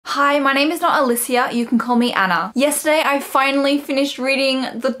Hi, my name is not Alicia, you can call me Anna. Yesterday I finally finished reading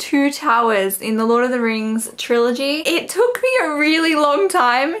The Two Towers in the Lord of the Rings trilogy. It took me a really long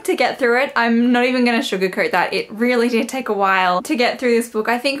time to get through it. I'm not even gonna sugarcoat that. It really did take a while to get through this book.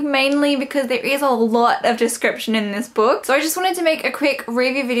 I think mainly because there is a lot of description in this book. So I just wanted to make a quick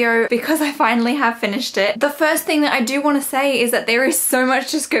review video because I finally have finished it. The first thing that I do want to say is that there is so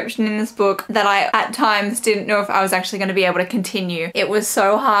much description in this book that I at times didn't know if I was actually going to be able to continue. It was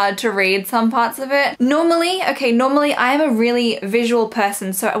so hard to read some parts of it. Normally I am a really visual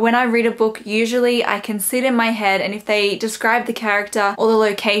person, so when I read a book, usually I can see it in my head, and if they describe the character or the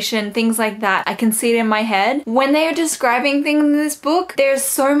location, things like that, I can see it in my head. When they are describing things in this book, there's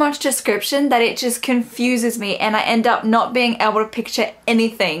so much description that it just confuses me and I end up not being able to picture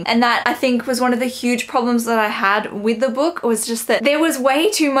anything. And that, I think, was one of the huge problems that I had with the book, was just that there was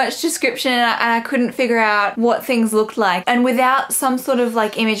way too much description and I couldn't figure out what things looked like. And without some sort of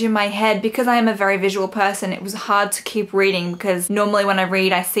like image in my head, because I am a very visual person, it was hard to keep reading because normally when I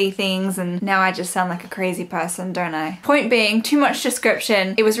read I see things, and now I just sound like a crazy person, don't I? Point being, too much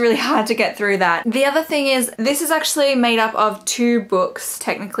description. It was really hard to get through that. The other thing is, this is actually made up of two books.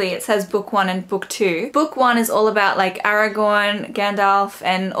 Technically it says book 1 and book 2. Book 1 is all about like Aragorn, Gandalf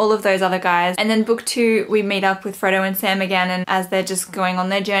and all of those other guys, and then book 2 we meet up with Frodo and Sam again, and as they're just going on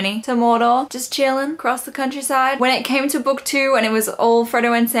their journey to Mordor, just chilling across the countryside. When it came to book 2 and it was all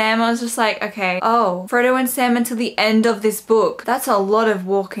Frodo and Sam, I was just like, okay, oh, Frodo and Sam until the end of this book. That's a lot of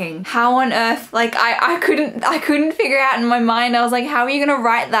walking. How on earth, like I couldn't figure out in my mind. I was like, how are you gonna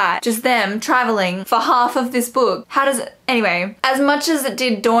write that? Just them traveling for half of this book. How does it? Anyway, as much as it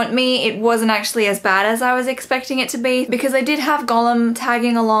did daunt me, it wasn't actually as bad as I was expecting it to be, because they did have Gollum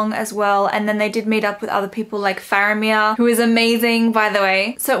tagging along as well, and then they did meet up with other people like Faramir, who is amazing, by the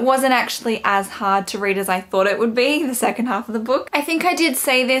way. So it wasn't actually as hard to read as I thought it would be, the second half of the book. I think I did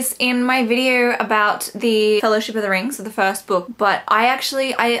say this in my video about the Fellowship of the Ring, so the first book, but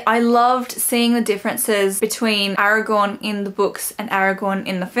I loved seeing the differences between Aragorn in the books and Aragorn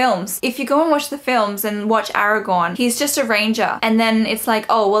in the films. If you go and watch the films and watch Aragorn, he's just a ranger, and then it's like,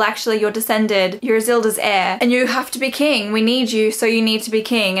 oh well, actually you're descended, you're Isildur's heir and you have to be king, we need you, so you need to be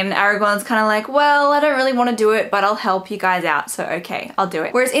king. And Aragorn's kind of like, well, I don't really want to do it, but I'll help you guys out, so okay, I'll do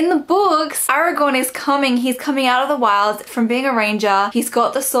it. Whereas in the books, Aragorn is he's coming out of the wilds from being a ranger, he's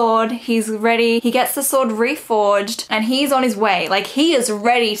got the sword, he's ready, he gets the sword reforged, and he's on his way, like he is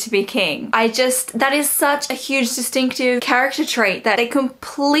ready to be king. That is such a huge distinctive character trait that they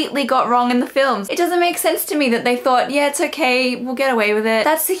completely got wrong in the films. It doesn't make sense to me that they thought, yeah, it's okay, we'll get away with it.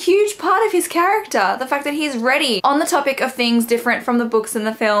 That's a huge part of his character, the fact that he's ready. On the topic of things different from the books and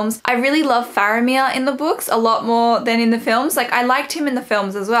the films, I really love Faramir in the books a lot more than in the films. Like, I liked him in the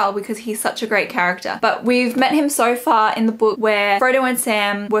films as well because he's such a great character, but we've met him so far in the book where Frodo and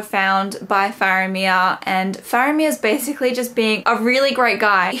Sam were found by Faramir, and Faramir's basically just being a really great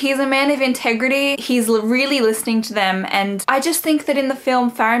guy. He's a man of integrity, he's really listening to them, and I just think that in the film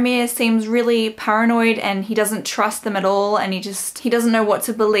Faramir seems really paranoid and he doesn't trust them at all, and he doesn't know what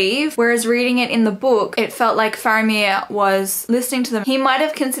to believe. Whereas reading it in the book, it felt like Faramir was listening to them. He might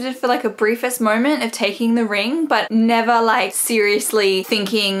have considered for like a briefest moment of taking the ring, but never like seriously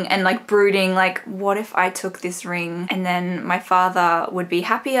thinking and like brooding like, what if I took this ring and then my father would be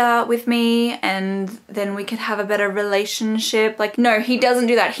happier with me and then we could have a better relationship? Like, no, he doesn't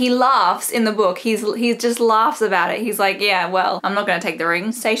do that. He laughs in the book. He just laughs about it. He's like, yeah, well, I'm not gonna take the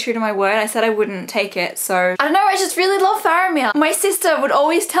ring. Stay true to my word. I said I wouldn't take it, so I don't know, I just really love Faramir. My sister would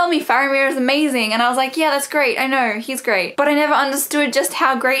always tell me Faramir is amazing, and I was like, yeah, that's great, I know, he's great. But I never understood just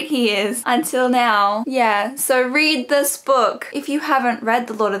how great he is until now. Yeah, so read this book. If you haven't read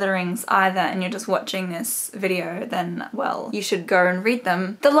The Lord of the Rings either and you're just watching this video, then, well, you should go and read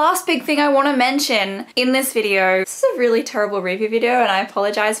them. The last big thing I want to mention in this video, this is a really terrible review video and I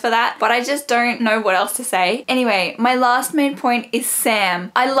apologize for that, but I just don't know what else to say. Anyway, my last main point is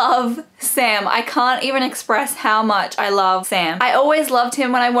Sam. I love Sam. I can't even express how much I love Sam. I always loved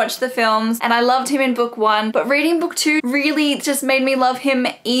him when I watched the films, and I loved him in book 1, but reading book 2 really just made me love him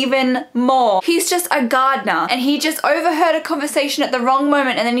even more. He's just a gardener, and he just overheard a conversation at the wrong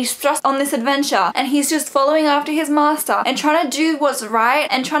moment, and then he's thrust on this adventure, and he's just following after his master and trying to do what's right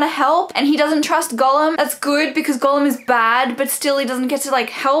and trying to help, and he doesn't trust Gollum. That's good because Gollum is bad, but still he doesn't get to like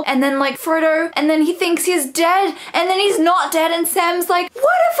help. And then like Frodo, and then he thinks he's dead, and then he's not dead, and Sam's like,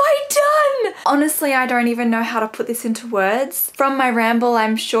 what have I done? fun! Honestly, I don't even know how to put this into words. From my ramble,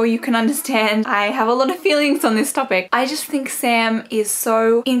 I'm sure you can understand I have a lot of feelings on this topic. I just think Sam is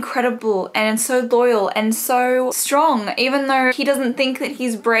so incredible and so loyal and so strong, even though he doesn't think that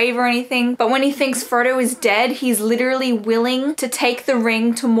he's brave or anything. But when he thinks Frodo is dead, he's literally willing to take the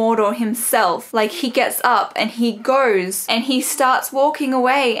ring to Mordor himself. Like, he gets up and he goes and he starts walking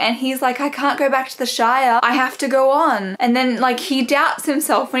away and he's like, I can't go back to the Shire, I have to go on. And then like he doubts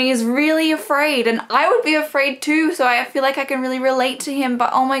himself when he is really afraid, and I would be afraid too, so I feel like I can really relate to him,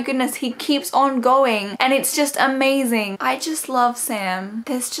 but oh my goodness, he keeps on going and it's just amazing. I just love Sam.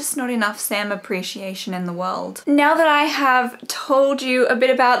 There's just not enough Sam appreciation in the world. Now that I have told you a bit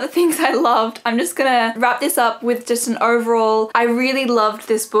about the things I loved, I'm just gonna wrap this up with just an overall, I really loved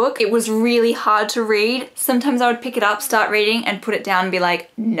this book. It was really hard to read. Sometimes I would pick it up, start reading, and put it down and be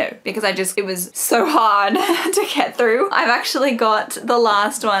like, no, because it was so hard to get through. I've actually got the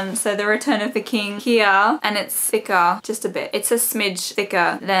last one, so The Return of the King here, and it's thicker, just a bit. It's a smidge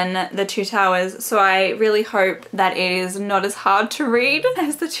thicker than The Two Towers, so I really hope that it is not as hard to read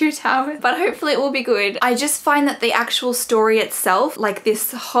as The Two Towers, but hopefully it will be good. I just find that the actual story itself, like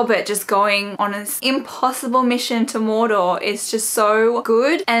this hobbit just going on this impossible mission to Mordor, is just so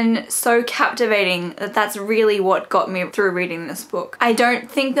good and so captivating that that's really what got me through reading this book. I don't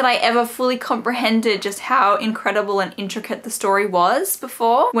think that I ever fully comprehended just how incredible and intricate the story was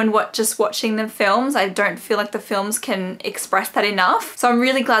before. When just watching the films, I don't feel like the films can express that enough. So I'm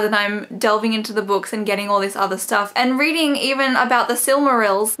really glad that I'm delving into the books and getting all this other stuff and reading even about the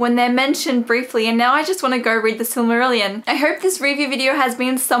Silmarils when they're mentioned briefly, and now I just want to go read the Silmarillion. I hope this review video has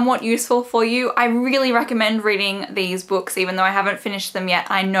been somewhat useful for you. I really recommend reading these books even though I haven't finished them yet.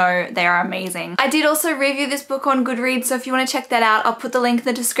 I know they are amazing. I did also review this book on Goodreads, so if you want to check that out, I'll put the link in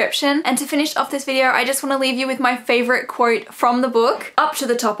the description. And to finish off this video, I just want to leave you with my favorite quote from the book. Up to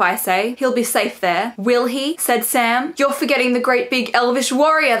the top, I say. He'll be safe there. Will he? Said Sam. You're forgetting the great big elvish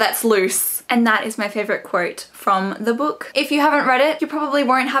warrior that's loose. And that is my favorite quote from the book. If you haven't read it, you probably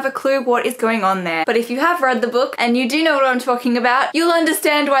won't have a clue what is going on there. But if you have read the book and you do know what I'm talking about, you'll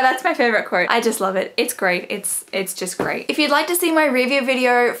understand why that's my favorite quote. I just love it. It's great. It's just great. If you'd like to see my review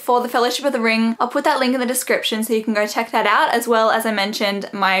video for The Fellowship of the Ring, I'll put that link in the description so you can go check that out, as well as I mentioned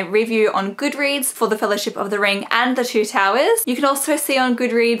my review on Goodreads for The Fellowship of the Ring and The Two Towers. You can also see on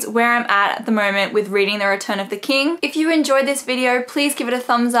Goodreads where I'm at the moment with reading The Return of the King. If you enjoyed this video, please give it a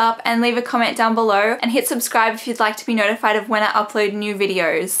thumbs up and leave a comment down below, and hit subscribe if you'd like to be notified of when I upload new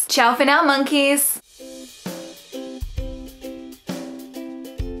videos. Ciao for now, monkeys!